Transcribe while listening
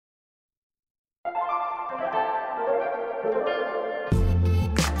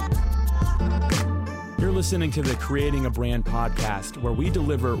listening to the Creating a Brand podcast, where we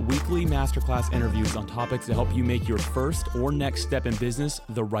deliver weekly masterclass interviews on topics to help you make your first or next step in business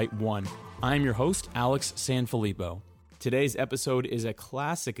the right one. I'm your host, Alex Sanfilippo. Today's episode is a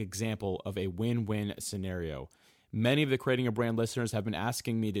classic example of a win-win scenario. Many of the Creating a Brand listeners have been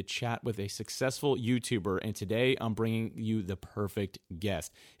asking me to chat with a successful YouTuber, and today I'm bringing you the perfect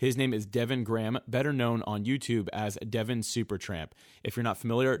guest. His name is Devin Graham, better known on YouTube as Devin Supertramp. If you're not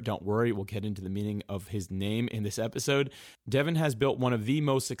familiar, don't worry, we'll get into the meaning of his name in this episode. Devin has built one of the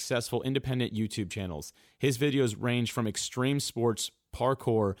most successful independent YouTube channels. His videos range from extreme sports,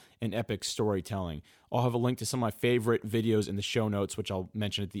 parkour, and epic storytelling. I'll have a link to some of my favorite videos in the show notes, which I'll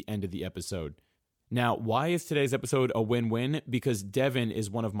mention at the end of the episode. Now, why is today's episode a win-win? Because Devin is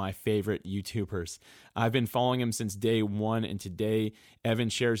one of my favorite YouTubers. I've been following him since day one, and today, Evan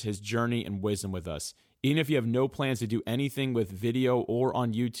shares his journey and wisdom with us. Even if you have no plans to do anything with video or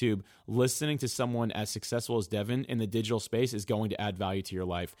on YouTube, listening to someone as successful as Devin in the digital space is going to add value to your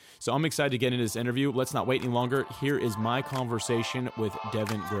life. So I'm excited to get into this interview. Let's not wait any longer. Here is my conversation with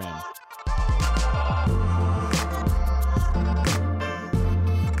Devin Graham.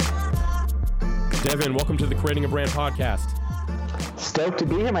 Devin, welcome to the Creating a Brand podcast. Stoked to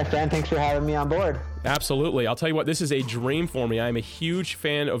be here, my friend. Thanks for having me on board. Absolutely. I'll tell you what, this is a dream for me. I'm a huge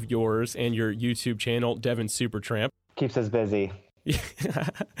fan of yours and your YouTube channel, Devin Supertramp. Keeps us busy.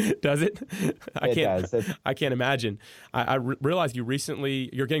 Does it? It does. I can't imagine. I realized you're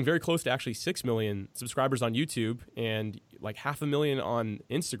getting very close to actually 6 million subscribers on YouTube and like 500,000 on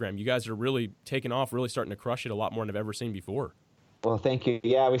Instagram. You guys are really taking off, really starting to crush it a lot more than I've ever seen before. Well, thank you.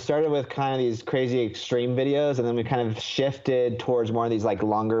 Yeah, we started with kind of these crazy extreme videos, and then we kind of shifted towards more of these like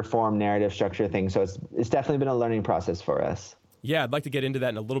longer form narrative structure things. So it's definitely been a learning process for us. Yeah, I'd like to get into that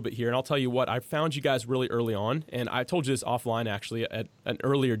in a little bit here. And I'll tell you what, I found you guys really early on. And I told you this offline, actually, at an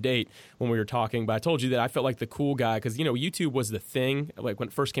earlier date when we were talking. But I told you that I felt like the cool guy because, you know, YouTube was the thing. Like when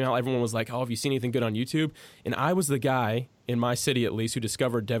it first came out, everyone was like, oh, have you seen anything good on YouTube? And I was the guy, in my city at least, who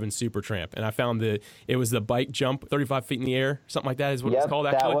discovered Devin Supertramp. And I found it was the bike jump 35 feet in the air, something like that is what it's called,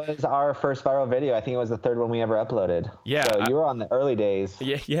 actually. That was our first viral video. I think it was the third one we ever uploaded. Yeah. So you were on the early days.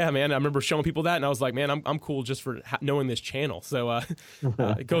 Yeah, man. I remember showing people that, and I was like, man, I'm cool just for knowing this channel. So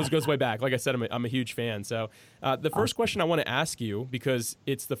it goes way back. Like I said, I'm a huge fan. So the first question I want to ask you, because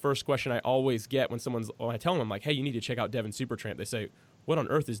it's the first question I always get when I tell them, I'm like, hey, you need to check out Devin Supertramp. They say, what on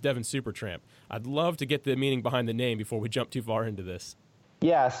earth is Devin Supertramp? I'd love to get the meaning behind the name before we jump too far into this.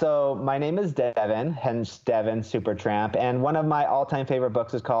 Yeah, so my name is Devin, hence Devin Supertramp, and one of my all-time favorite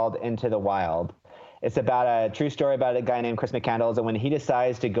books is called Into the Wild. It's about a true story about a guy named Chris McCandless, and when he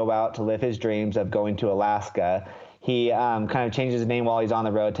decides to go out to live his dreams of going to Alaska, he kind of changes his name while he's on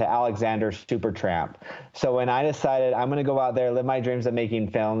the road to Alexander Supertramp. So when I decided I'm going to go out there, live my dreams of making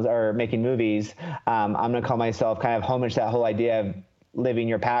films or making movies, I'm going to call myself kind of homage to that whole idea of living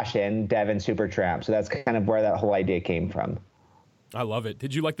your passion, Devin Supertramp. So that's kind of where that whole idea came from. I love it.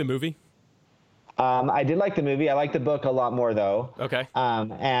 Did you like the movie? I did like the movie. I like the book a lot more, though. Okay.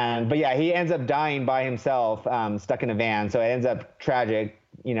 But yeah, he ends up dying by himself, stuck in a van. So it ends up tragic,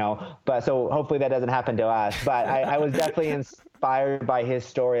 you know. But so hopefully that doesn't happen to us. But I was definitely inspired by his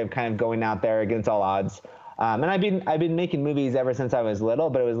story of kind of going out there against all odds. And I've been making movies ever since I was little,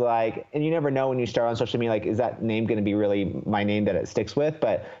 but it was like, and you never know when you start on social media, like, is that name going to be really my name that it sticks with?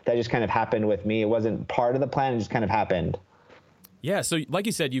 But that just kind of happened with me. It wasn't part of the plan. It just kind of happened. Yeah. So like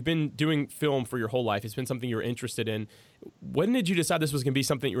you said, you've been doing film for your whole life. It's been something you were interested in. When did you decide this was going to be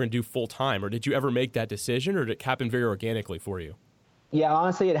something you were going to do full time? Or did you ever make that decision, or did it happen very organically for you? Yeah,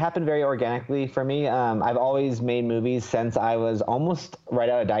 honestly, it happened very organically for me. I've always made movies since I was almost right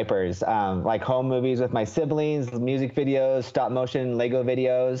out of diapers, like home movies with my siblings, music videos, stop motion, Lego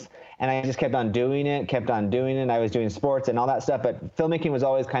videos. And I just kept on doing it. I was doing sports and all that stuff. But filmmaking was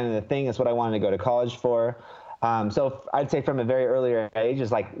always kind of the thing. It's what I wanted to go to college for. So I'd say from a very early age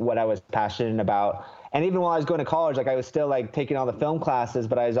is like what I was passionate about. And even while I was going to college, like I was still like taking all the film classes,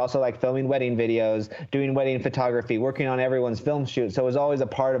 but I was also like filming wedding videos, doing wedding photography, working on everyone's film shoot. So it was always a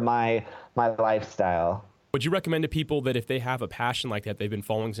part of my lifestyle. Would you recommend to people that if they have a passion like that they've been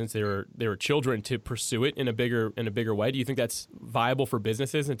following since they were children to pursue it in a bigger way? Do you think that's viable for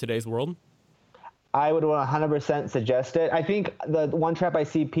businesses in today's world? I would 100% suggest it. I think the one trap I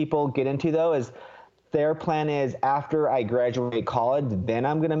see people get into though is their plan is after I graduate college, then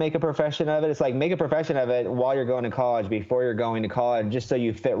I'm going to make a profession of it. It's like make a profession of it while you're going to college, before you're going to college, just so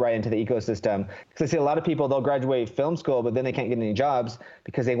you fit right into the ecosystem. Because I see a lot of people, they'll graduate film school, but then they can't get any jobs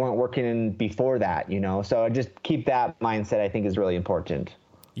because they weren't working in before that, you know? So just keep that mindset, I think, is really important.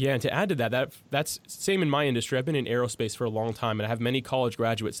 Yeah, and to add to that, that's same in my industry. I've been in aerospace for a long time, and I have many college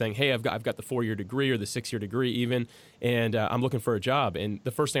graduates saying, "Hey, I've got the 4-year degree or the 6-year degree even, and I'm looking for a job." And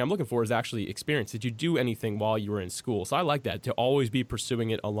the first thing I'm looking for is actually experience. Did you do anything while you were in school? So I like that, to always be pursuing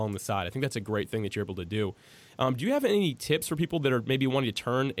it along the side. I think that's a great thing that you're able to do. Do you have any tips for people that are maybe wanting to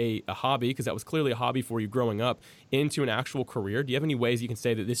turn a hobby, because that was clearly a hobby for you growing up, into an actual career? Do you have any ways you can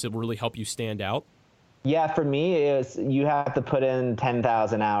say that this will really help you stand out? Yeah, for me, you have to put in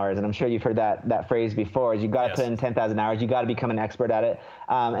 10,000 hours, and I'm sure you've heard that phrase before. Is you got to put in 10,000 hours. You got to become an expert at it.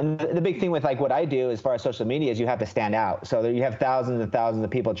 And the big thing with like what I do as far as social media is you have to stand out. So you have thousands and thousands of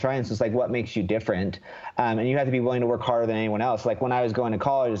people trying. So it's like, what makes you different? And you have to be willing to work harder than anyone else. Like when I was going to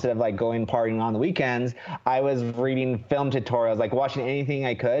college, instead of like going partying on the weekends, I was reading film tutorials, like watching anything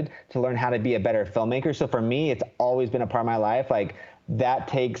I could to learn how to be a better filmmaker. So for me, it's always been a part of my life. Like, that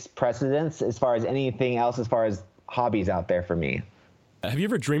takes precedence as far as anything else, as far as hobbies out there for me. Have you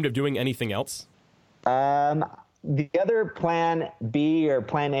ever dreamed of doing anything else? The other plan B or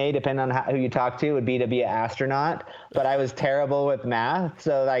plan A, depending on who you talk to, would be an astronaut. But I was terrible with math.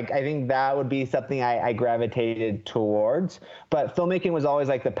 So like, I think that would be something I gravitated towards. But filmmaking was always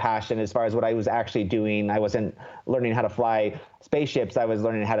like the passion as far as what I was actually doing. I wasn't learning how to fly spaceships. I was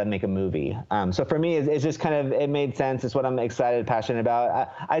learning how to make a movie. So for me, it's just kind of, it made sense. It's what I'm excited, passionate about.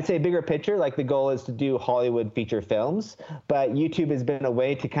 I'd say bigger picture, like the goal is to do Hollywood feature films, but YouTube has been a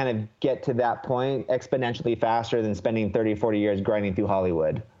way to kind of get to that point exponentially faster than spending 30, 40 years grinding through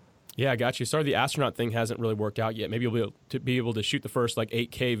Hollywood. Yeah, I got you. Sorry, the astronaut thing hasn't really worked out yet. Maybe you'll be able to shoot the first like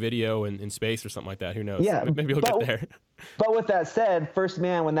 8K video in space or something like that. Who knows? Yeah, maybe we'll get there. But with that said, First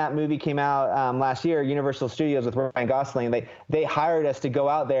Man, when that movie came out last year, Universal Studios with Ryan Gosling, they hired us to go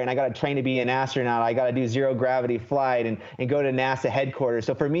out there, and I got to train to be an astronaut. I got to do zero gravity flight and go to NASA headquarters.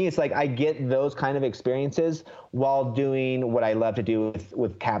 So for me, it's like I get those kind of experiences while doing what I love to do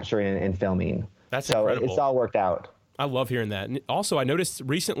with capturing and filming. That's so incredible. It's all worked out. I love hearing that. And also, I noticed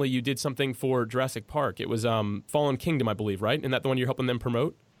recently you did something for Jurassic Park. It was Fallen Kingdom, I believe, right? Isn't that the one you're helping them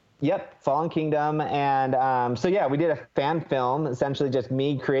promote? Yep, Fallen Kingdom. And so, yeah, we did a fan film, essentially just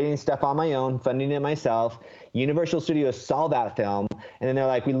me creating stuff on my own, funding it myself. Universal Studios saw that film, and then they're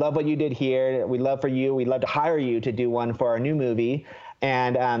like, we love what you did here. We'd love to hire you to do one for our new movie.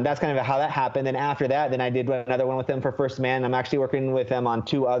 And that's kind of how that happened. And after that, then I did another one with them for First Man. I'm actually working with them on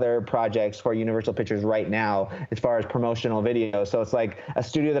 2 other projects for Universal Pictures right now as far as promotional videos. So it's like a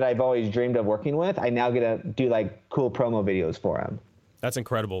studio that I've always dreamed of working with. I now get to do like cool promo videos for them. That's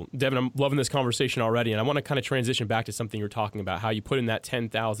incredible. Devin, I'm loving this conversation already, and I want to kind of transition back to something you're talking about, how you put in that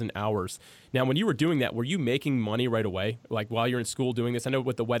 10,000 hours. Now, when you were doing that, were you making money right away, like while you're in school doing this? I know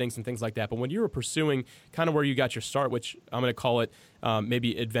with the weddings and things like that, but when you were pursuing kind of where you got your start, which I'm going to call it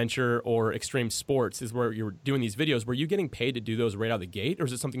maybe adventure or extreme sports, is where you were doing these videos, were you getting paid to do those right out of the gate, or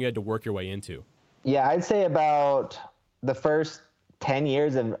is it something you had to work your way into? Yeah, I'd say about the first 10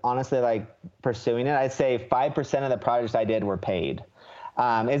 years of honestly like pursuing it, I'd say 5% of the projects I did were paid.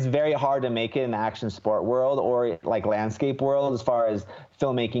 It's very hard to make it in the action sport world or like landscape world as far as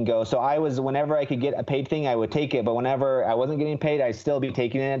filmmaking goes. So whenever I could get a paid thing, I would take it. But whenever I wasn't getting paid, I'd still be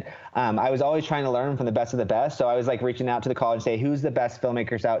taking it. I was always trying to learn from the best of the best. So I was like reaching out to the college and say, who's the best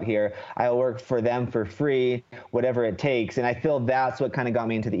filmmakers out here? I'll work for them for free, whatever it takes. And I feel that's what kind of got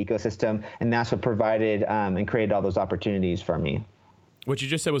me into the ecosystem. And that's what provided and created all those opportunities for me. What you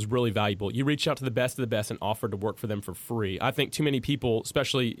just said was really valuable. You reached out to the best of the best and offered to work for them for free. I think too many people,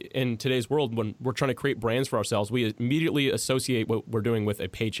 especially in today's world, when we're trying to create brands for ourselves, we immediately associate what we're doing with a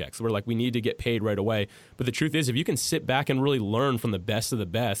paycheck. So we're like, we need to get paid right away. But the truth is, if you can sit back and really learn from the best of the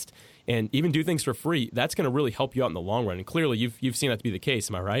best and even do things for free, that's going to really help you out in the long run. And clearly, you've seen that to be the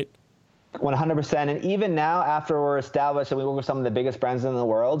case. Am I right? 100%. And even now, after we're established and we work with some of the biggest brands in the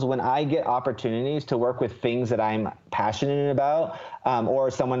world, when I get opportunities to work with things that I'm passionate about or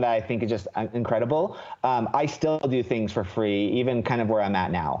someone that I think is just incredible, I still do things for free, even kind of where I'm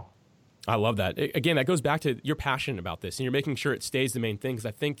at now. I love that. Again, that goes back to you're passionate about this and you're making sure it stays the main thing, because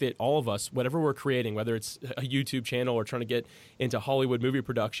I think that all of us, whatever we're creating, whether it's a YouTube channel or trying to get into Hollywood movie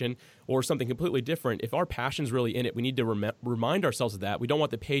production or something completely different, if our passion's really in it, we need to remind ourselves of that. We don't want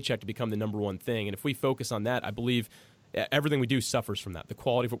the paycheck to become the number one thing. And if we focus on that, I believe everything we do suffers from that. The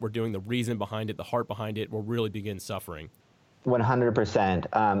quality of what we're doing, the reason behind it, the heart behind it will really begin suffering.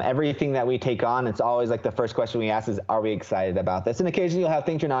 100%. Everything that we take on, it's always like the first question we ask is, are we excited about this? And occasionally you'll have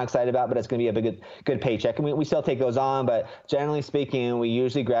things you're not excited about, but it's going to be a good paycheck. And we still take those on, but generally speaking, we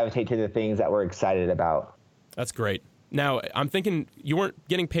usually gravitate to the things that we're excited about. That's great. Now, I'm thinking you weren't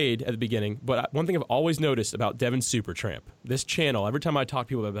getting paid at the beginning, but one thing I've always noticed about Devin Supertramp, this channel, every time I talk to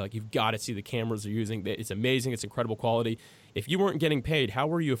people, I'll be like, you've got to see the cameras they're using. It's amazing. It's incredible quality. if you weren't getting paid, how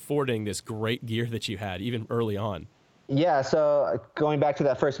were you affording this great gear that you had even early on? Yeah, so going back to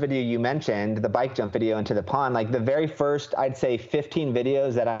that first video you mentioned, the bike jump video into the pond, like the very first, I'd say 15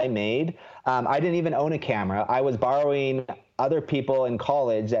 videos that I made, I didn't even own a camera. I was borrowing other people in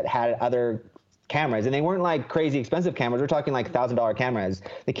college that had other cameras, and they weren't like crazy expensive cameras. We're talking like $1,000 cameras.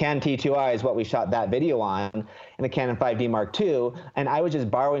 The Canon T2i is what we shot that video on, and the Canon 5D Mark II. And I was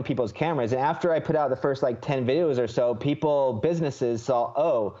just borrowing people's cameras. And after I put out the first like 10 videos or so, businesses saw,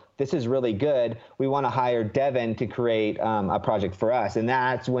 oh, this is really good. We want to hire Devin to create a project for us. And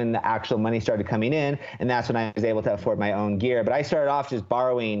that's when the actual money started coming in, and that's when I was able to afford my own gear. But I started off just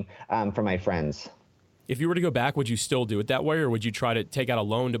borrowing from my friends. If you were to go back, would you still do it that way, or would you try to take out a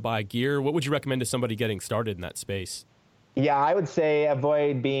loan to buy gear? What would you recommend to somebody getting started in that space? Yeah, I would say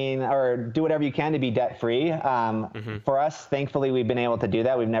avoid being, or do whatever you can to be debt free. For us, thankfully, we've been able to do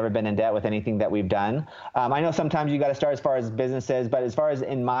that. We've never been in debt with anything that we've done. I know sometimes you got to start as far as businesses, but as far as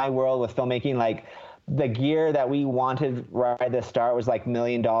in my world with filmmaking, like the gear that we wanted right at the start was like $1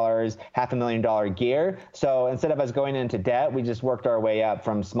 million, $500,000 gear. So instead of us going into debt, we just worked our way up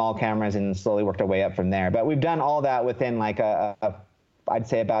from small cameras and slowly worked our way up from there. But we've done all that within like I'd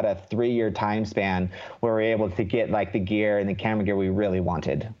say about a 3-year time span where we're able to get like the gear and the camera gear we really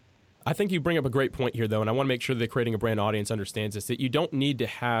wanted. I think you bring up a great point here, though, and I want to make sure that Creating a Brand audience understands this, that you don't need to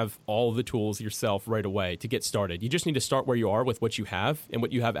have all the tools yourself right away to get started. You just need to start where you are with what you have and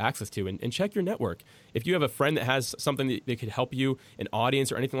what you have access to, and check your network. If you have a friend that has something that could help you, an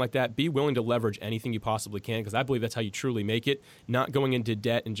audience or anything like that, be willing to leverage anything you possibly can, because I believe that's how you truly make it, not going into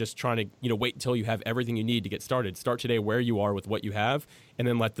debt and just trying to wait until you have everything you need to get started. Start today where you are with what you have, and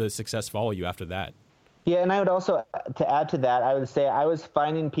then let the success follow you after that. Yeah, and I would also, to add to that, I would say I was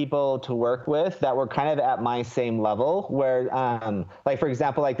finding people to work with that were kind of at my same level, where, like, for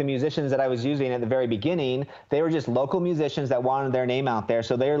example, like the musicians that I was using at the very beginning, they were just local musicians that wanted their name out there,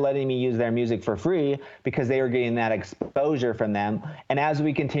 so they were letting me use their music for free because they were getting that exposure from them. And as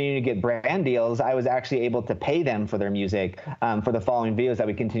we continue to get brand deals, I was actually able to pay them for their music for the following videos that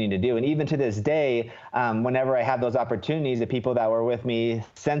we continue to do. And even to this day, whenever I have those opportunities, the people that were with me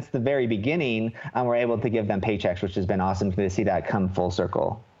since the very beginning were able to give them paychecks, which has been awesome to see that come full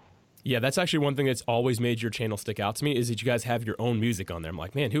circle. Yeah, that's actually one thing that's always made your channel stick out to me, is that you guys have your own music on there. I'm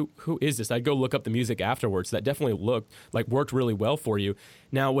like, man, who is this? I'd go look up the music afterwards. That definitely worked really well for you.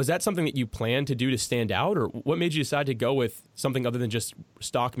 Now, was that something that you planned to do to stand out, or what made you decide to go with something other than just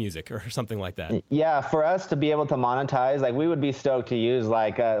stock music or something like that? Yeah, for us to be able to monetize, like we would be stoked to use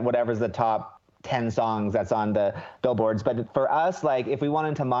like whatever's the top 10 songs that's on the billboards. But for us, like if we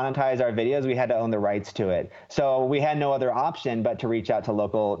wanted to monetize our videos, we had to own the rights to it. So we had no other option but to reach out to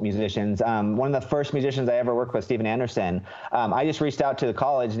local musicians. One of the first musicians I ever worked with, Steven Anderson, I just reached out to the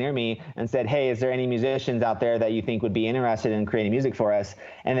college near me and said, hey, is there any musicians out there that you think would be interested in creating music for us?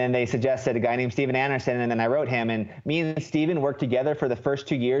 And then they suggested a guy named Steven Anderson, and then I wrote him, and me and Steven worked together for the first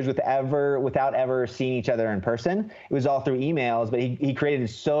 2 years without ever seeing each other in person. It was all through emails, but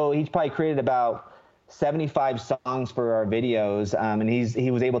he probably created about 75 songs for our videos, and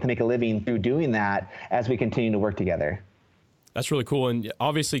he was able to make a living through doing that as we continue to work together. That's really cool, and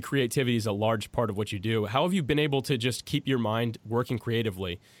obviously creativity is a large part of what you do. How have you been able to just keep your mind working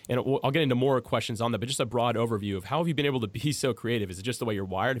creatively? And I'll get into more questions on that, but just a broad overview of how have you been able to be so creative? Is it just the way you're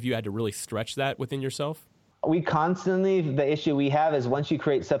wired? Have you had to really stretch that within yourself? The issue we have is once you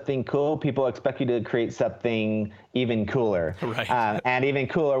create something cool, people expect you to create something even cooler. Right. And even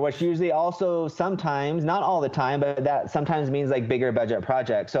cooler, which usually also sometimes, not all the time, but that sometimes means like bigger budget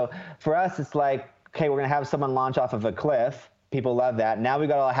projects. So for us, it's like, okay, we're going to have someone launch off of a cliff. People love that. Now we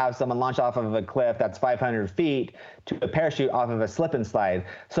got to have someone launch off of a cliff that's 500 feet to a parachute off of a slip and slide.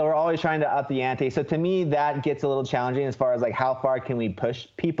 So we're always trying to up the ante. So to me, that gets a little challenging as far as like how far can we push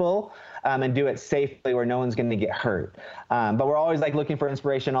people and do it safely where no one's going to get hurt. But we're always like looking for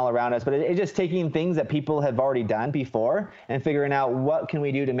inspiration all around us. But it's just taking things that people have already done before and figuring out what can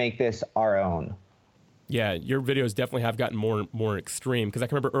we do to make this our own. Yeah, your videos definitely have gotten more extreme, because I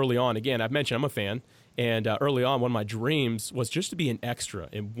can remember early on, again, I've mentioned I'm a fan, and early on, one of my dreams was just to be an extra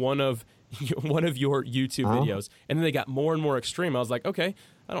in one of your YouTube videos, and then they got more and more extreme. I was like, okay,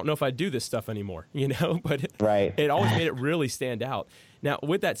 I don't know if I do this stuff anymore, but it always made it really stand out. Now,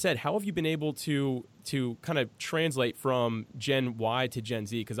 with that said, how have you been able to kind of translate from Gen Y to Gen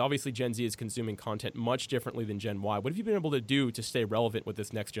Z? Because obviously Gen Z is consuming content much differently than Gen Y. What have you been able to do to stay relevant with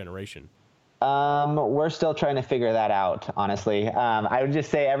this next generation? We're still trying to figure that out, honestly. I would just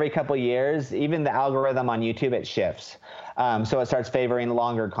say every couple years, even the algorithm on YouTube, it shifts. So it starts favoring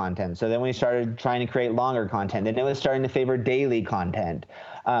longer content. So then we started trying to create longer content. Then it was starting to favor daily content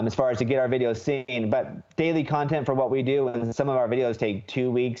as far as to get our videos seen. But daily content for what we do, and some of our videos take 2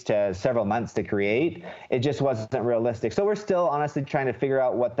 weeks to several months to create, it just wasn't realistic. So we're still honestly trying to figure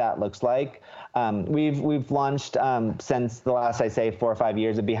out what that looks like. We've launched since the last, I'd say, 4 or 5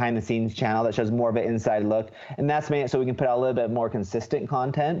 years, a behind the scenes channel that shows more of an inside look, and that's made it so we can put out a little bit more consistent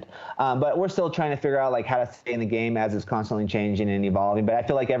content. But we're still trying to figure out like how to stay in the game as it's constantly changing and evolving. But I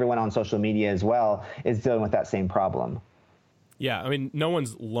feel like everyone on social media as well is dealing with that same problem. Yeah, I mean, no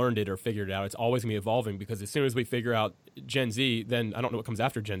one's learned it or figured it out. It's always going to be evolving, because as soon as we figure out Gen Z, then I don't know what comes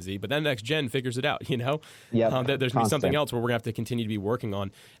after Gen Z, but then the next gen figures it out, you know? Yeah. There's going to be something else where we're going to have to continue to be working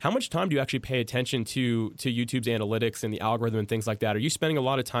on. How much time do you actually pay attention to YouTube's analytics and the algorithm and things like that? Are you spending a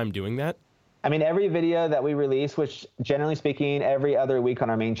lot of time doing that? I mean, every video that we release, which generally speaking, every other week on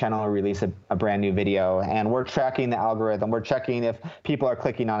our main channel, we release a brand new video, and we're tracking the algorithm. We're checking if people are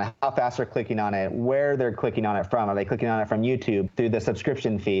clicking on it, how fast they're clicking on it, where they're clicking on it from. Are they clicking on it from YouTube, through the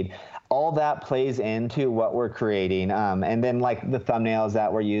subscription feed? All that plays into what we're creating. And then like the thumbnails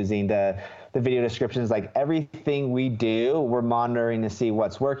that we're using, the video descriptions, like everything we do, we're monitoring to see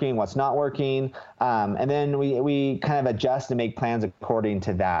what's working, what's not working. And then we kind of adjust and make plans according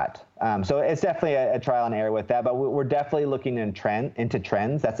to that. So it's definitely a trial and error with that, but we're definitely looking into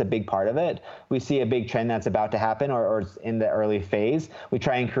trends. That's a big part of it. We see a big trend that's about to happen or in the early phase. We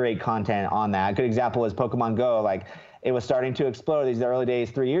try and create content on that. A good example is Pokemon Go. Like, it was starting to explode these early days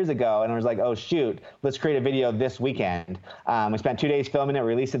 3 years ago, and I was like, oh shoot, let's create a video this weekend. We spent 2 days filming it,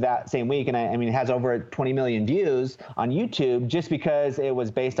 released it that same week, and I mean, it has over 20 million views on YouTube just because it was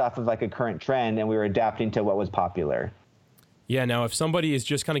based off of like a current trend, and we were adapting to what was popular. Yeah, now if somebody is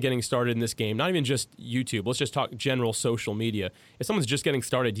just kind of getting started in this game, not even just YouTube, let's just talk general social media. If someone's just getting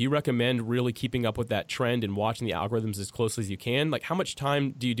started, do you recommend really keeping up with that trend and watching the algorithms as closely as you can? Like, how much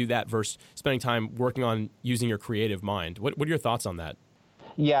time do you do that versus spending time working on using your creative mind? What are your thoughts on that?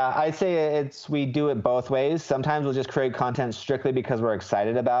 Yeah, I'd say we do it both ways. Sometimes we'll just create content strictly because we're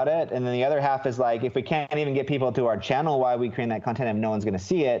excited about it. And then the other half is like, if we can't even get people to our channel, why are we creating that content if no one's going to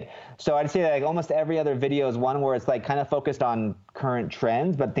see it? So I'd say that like almost every other video is one where it's like kind of focused on current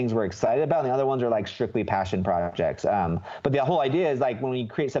trends, but things we're excited about. And the other ones are like strictly passion projects. But the whole idea is like when we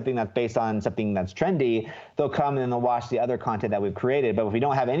create something that's based on something that's trendy, they'll come and then they'll watch the other content that we've created. But if we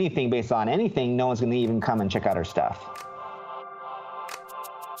don't have anything based on anything, no one's going to even come and check out our stuff.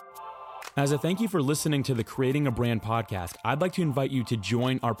 As a thank you for listening to the Creating a Brand podcast, I'd like to invite you to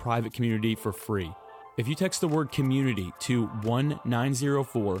join our private community for free. If you text the word community to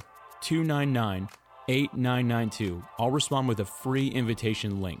 1-904-299-8992, I'll respond with a free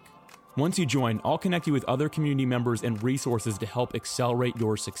invitation link. Once you join, I'll connect you with other community members and resources to help accelerate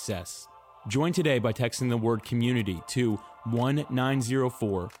your success. Join today by texting the word community to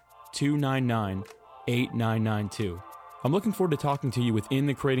 1-904-299-8992. I'm looking forward to talking to you within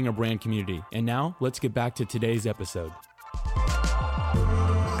the Creating a Brand community. And now, let's get back to today's episode.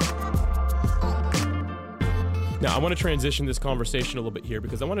 Now, I want to transition this conversation a little bit here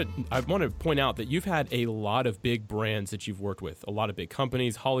because I want to point out that you've had a lot of big brands that you've worked with, a lot of big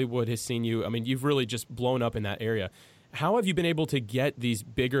companies. Hollywood has seen you. I mean, you've really just blown up in that area. How have you been able to get these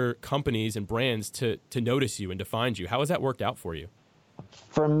bigger companies and brands to notice you and to find you? How has that worked out for you?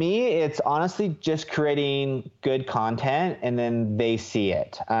 For me, it's honestly just creating good content and then they see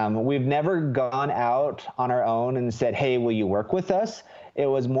it. We've never gone out on our own and said, hey, will you work with us? It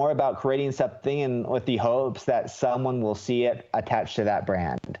was more about creating something and with the hopes that someone will see it attached to that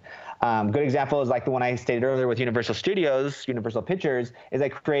brand. Good example is like the one I stated earlier with Universal Studios, Universal Pictures, is I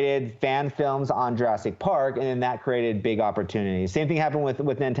created fan films on Jurassic Park, and then that created big opportunities. Same thing happened with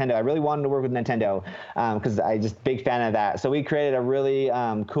Nintendo. I really wanted to work with Nintendo because I just big fan of that. So we created a really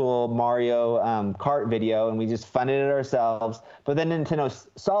cool Mario Kart video, and we just funded it ourselves. But then Nintendo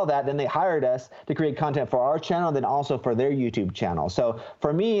saw that, then they hired us to create content for our channel, then also for their YouTube channel. So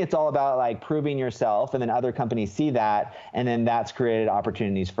for me, it's all about like proving yourself, and then other companies see that, and then that's created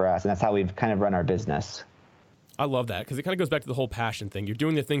opportunities for us. And that's how we've kind of run our business. I love that because it kind of goes back to the whole passion thing. You're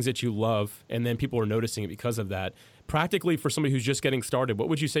doing the things that you love, and then people are noticing it because of that. Practically, for somebody who's just getting started, what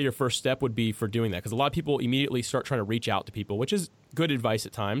would you say your first step would be for doing that? Because a lot of people immediately start trying to reach out to people, which is good advice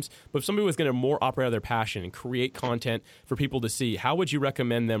at times. But if somebody was going to more operate out of their passion and create content for people to see, how would you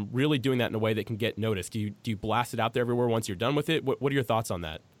recommend them really doing that in a way that can get noticed? Do you blast it out there everywhere once you're done with it? What are your thoughts on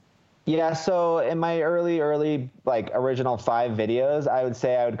that? Yeah, so in my early like original 5 videos, I would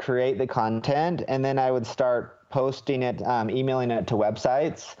say I would create the content and then I would start posting it, emailing it to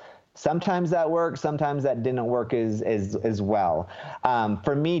websites, Sometimes that worked, sometimes that didn't work as well.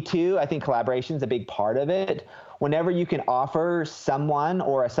 For me too, I think collaboration is a big part of it. Whenever you can offer someone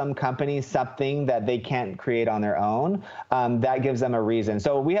or some company something that they can't create on their own, that gives them a reason.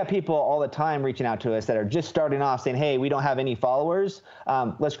 So we have people all the time reaching out to us that are just starting off saying, hey, we don't have any followers.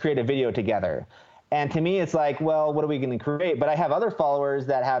 Let's create a video together. And to me, it's like, well, what are we going to create? But I have other followers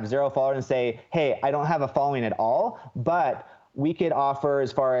that have 0 followers and say, hey, I don't have a following at all, but we could offer as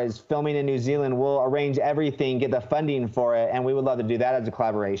far as filming in New Zealand. We'll arrange everything, get the funding for it, and we would love to do that as a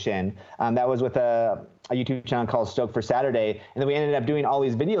collaboration. That was with a YouTube channel called Stoked for Saturday, and then we ended up doing all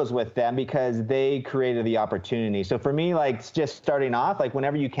these videos with them because they created the opportunity. So for me, like just starting off, like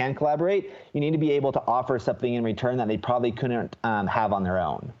whenever you can collaborate, you need to be able to offer something in return that they probably couldn't have on their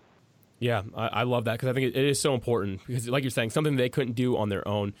own. Yeah, I love that because I think it is so important because, like you're saying, something they couldn't do on their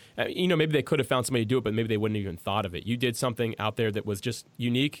own. Maybe they could have found somebody to do it, but maybe they wouldn't have even thought of it. You did something out there that was just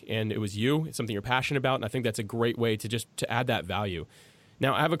unique, and it was you. It's something you're passionate about, and I think that's a great way to add that value.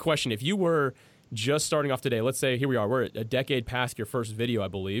 Now, I have a question. If you were just starting off today, let's say here we are, we're a decade past your first video, I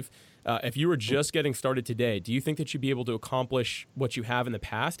believe. If you were just getting started today, do you think that you'd be able to accomplish what you have in the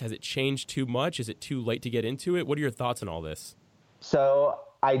past? Has it changed too much? Is it too late to get into it? What are your thoughts on all this? So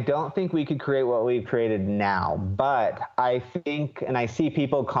I don't think we could create what we've created now, but I think, and I see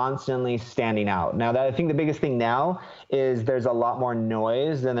people constantly standing out. Now, I think the biggest thing now is there's a lot more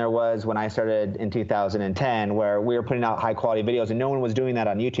noise than there was when I started in 2010, where we were putting out high quality videos and no one was doing that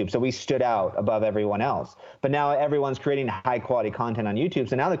on YouTube. So we stood out above everyone else. But now everyone's creating high quality content on YouTube.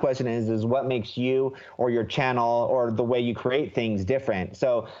 So now the question is what makes you or your channel or the way you create things different?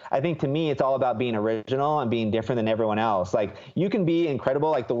 So I think to me, it's all about being original and being different than everyone else. Like you can be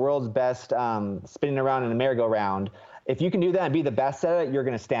incredible, like the world's best spinning around in a merry-go-round. If you can do that and be the best at it, you're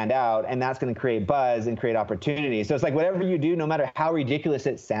going to stand out, and that's going to create buzz and create opportunity. So it's like whatever you do, no matter how ridiculous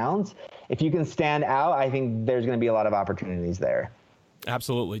it sounds, if you can stand out, I think there's going to be a lot of opportunities there.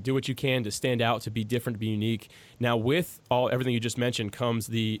 Absolutely. Do what you can to stand out, to be different, to be unique. Now, with everything you just mentioned comes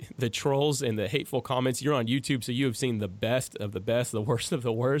the trolls and the hateful comments. You're on YouTube, so you have seen the best of the best, the worst of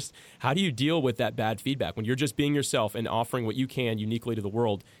the worst. How do you deal with that bad feedback? When you're just being yourself and offering what you can uniquely to the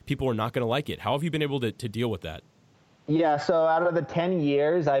world, people are not going to like it. How have you been able to deal with that? Yeah, so out of the 10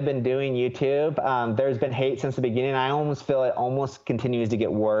 years I've been doing YouTube, there's been hate since the beginning. I almost feel it almost continues to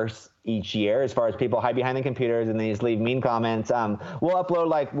get worse each year as far as people hide behind the computers and they just leave mean comments. We'll upload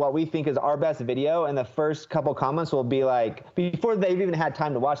like what we think is our best video, and the first couple comments will be like, before they've even had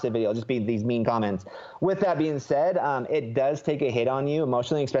time to watch the video, it'll just be these mean comments. With that being said, it does take a hit on you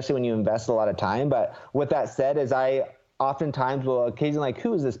emotionally, especially when you invest a lot of time. But with that said, I oftentimes will occasionally like,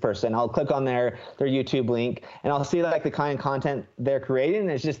 who is this person? I'll click on their YouTube link and I'll see like the kind of content they're creating.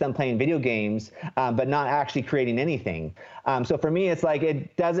 It's just them playing video games, but not actually creating anything. So for me, it's like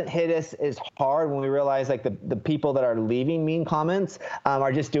it doesn't hit us as hard when we realize like the people that are leaving mean comments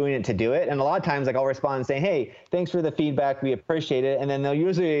are just doing it to do it. And a lot of times like I'll respond and say, hey, thanks for the feedback. We appreciate it. And then they'll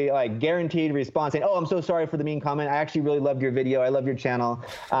usually like guaranteed respond saying, oh, I'm so sorry for the mean comment. I actually really loved your video. I love your channel.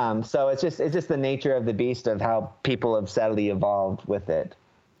 So it's just the nature of the beast of how people have sadly evolved with it.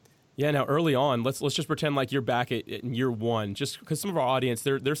 Yeah. Now, early on, let's just pretend like you're back in year one, just because some of our audience,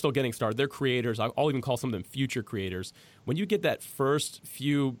 they're still getting started. They're creators. I'll even call some of them future creators. When you get that first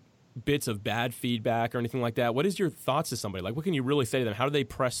few bits of bad feedback or anything like that, what is your thoughts to somebody? Like, what can you really say to them? How do they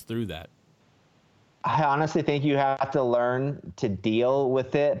press through that? I honestly think you have to learn to deal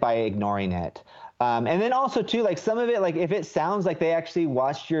with it by ignoring it. And then also too, like some of it, like if it sounds like they actually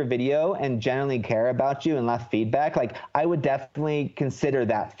watched your video and genuinely care about you and left feedback, like I would definitely consider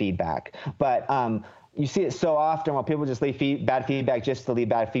that feedback. But you see it so often where people just leave bad feedback just to leave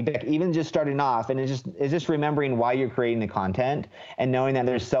bad feedback, even just starting off. And it's just remembering why you're creating the content and knowing that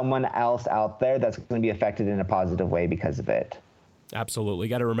there's someone else out there that's going to be affected in a positive way because of it. Absolutely. You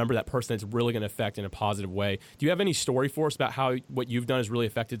got to remember that person that's really going to affect in a positive way. Do you have any story for us about how what you've done has really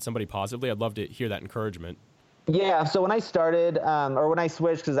affected somebody positively? I'd love to hear that encouragement. Yeah, so when I started, or when I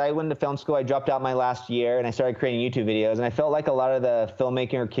switched, because I went to film school, I dropped out my last year, and I started creating YouTube videos, and I felt like a lot of the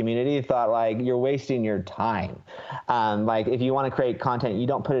filmmaker community thought, like, you're wasting your time. Like, if you want to create content, you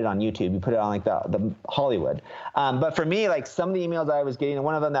don't put it on YouTube, you put it on, like, the Hollywood. But for me, like, some of the emails I was getting, and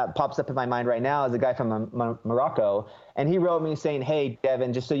one of them that pops up in my mind right now is a guy from Morocco, and he wrote me saying, hey,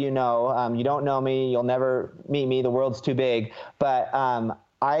 Devin, just so you know, you don't know me, you'll never meet me, the world's too big, but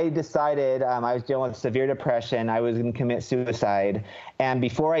I decided I was dealing with severe depression. I was going to commit suicide. And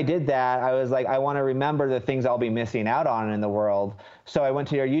before I did that, I was like, I want to remember the things I'll be missing out on in the world. So I went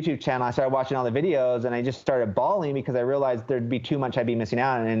to your YouTube channel. I started watching all the videos, and I just started bawling because I realized there'd be too much I'd be missing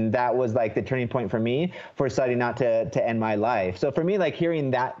out. And that was like the turning point for me for deciding not to end my life. So for me, like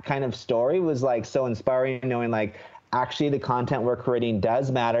hearing that kind of story was like so inspiring, knowing like, actually the content we're creating does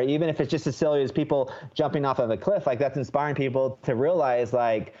matter, even if it's just as silly as people jumping off of a cliff. Like that's inspiring people to realize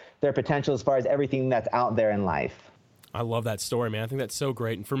like their potential as far as everything that's out there in life. I love that story, man. I think that's so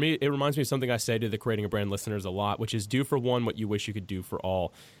great. And for me, it reminds me of something I say to the Creating a Brand listeners a lot, which is do for one what you wish you could do for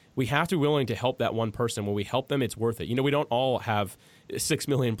all. We have to be willing to help that one person. When we help them, it's worth it. You know, we don't all have 6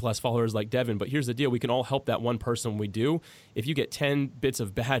 million plus followers like Devin, but here's the deal. We can all help that one person when we do. If you get 10 bits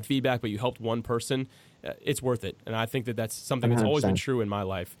of bad feedback, but you helped one person, it's worth it. And I think that that's something that's 100%. Always been true in my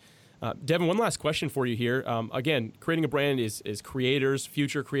life. Devin, one last question for you here. Again, Creating a Brand is creators,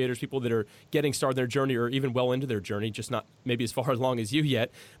 future creators, people that are getting started their journey or even well into their journey, just not maybe as far along as you yet.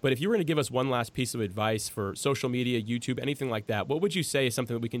 But if you were going to give us one last piece of advice for social media, YouTube, anything like that, what would you say is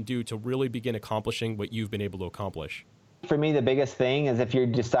something that we can do to really begin accomplishing what you've been able to accomplish? For me, the biggest thing is if you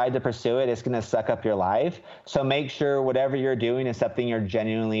decide to pursue it, it's going to suck up your life. So make sure whatever you're doing is something you're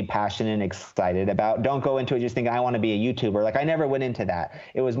genuinely passionate and excited about. Don't go into it just thinking, I want to be a YouTuber. Like I never went into that.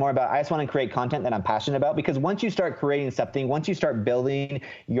 It was more about, I just want to create content that I'm passionate about, because once you start creating something, once you start building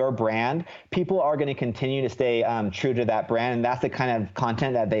your brand, people are going to continue to stay true to that brand. And that's the kind of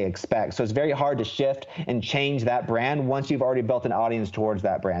content that they expect. So it's very hard to shift and change that brand once you've already built an audience towards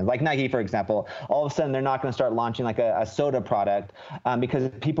that brand. Like Nike, for example, all of a sudden they're not going to start launching like a soda product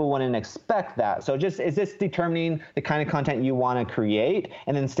because people wouldn't expect that. So it's just determining the kind of content you want to create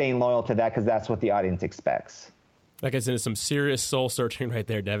and then staying loyal to that because that's what the audience expects. That gets into some serious soul searching right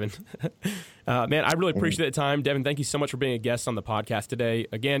there, Devin. Man, I really appreciate the time. Devin, thank you so much for being a guest on the podcast today.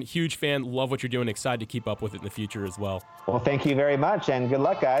 Again, huge fan, love what you're doing, excited to keep up with it in the future as well. Well, thank you very much and good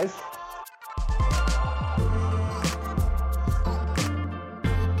luck, guys.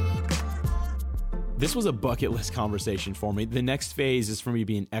 This was a bucket list conversation for me. The next phase is for me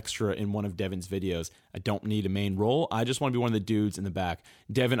being extra in one of Devin's videos. I don't need a main role. I just want to be one of the dudes in the back.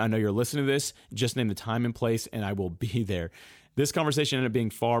 Devin, I know you're listening to this. Just name the time and place, and I will be there. This conversation ended up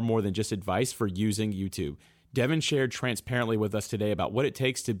being far more than just advice for using YouTube. Devin shared transparently with us today about what it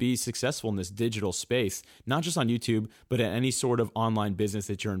takes to be successful in this digital space, not just on YouTube, but in any sort of online business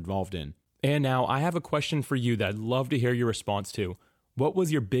that you're involved in. And now I have a question for you that I'd love to hear your response to. What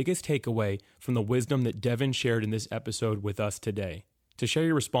was your biggest takeaway from the wisdom that Devin shared in this episode with us today? To share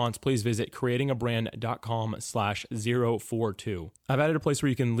your response, please visit creatingabrand.com/042. I've added a place where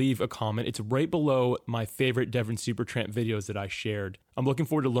you can leave a comment. It's right below my favorite Devin Supertramp videos that I shared. I'm looking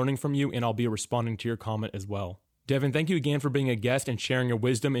forward to learning from you, and I'll be responding to your comment as well. Devin, thank you again for being a guest and sharing your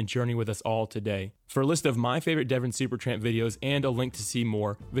wisdom and journey with us all today. For a list of my favorite Devin Supertramp videos and a link to see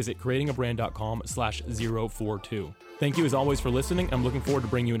more, visit creatingabrand.com/042. Thank you as always for listening. I'm looking forward to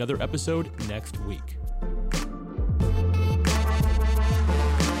bringing you another episode next week.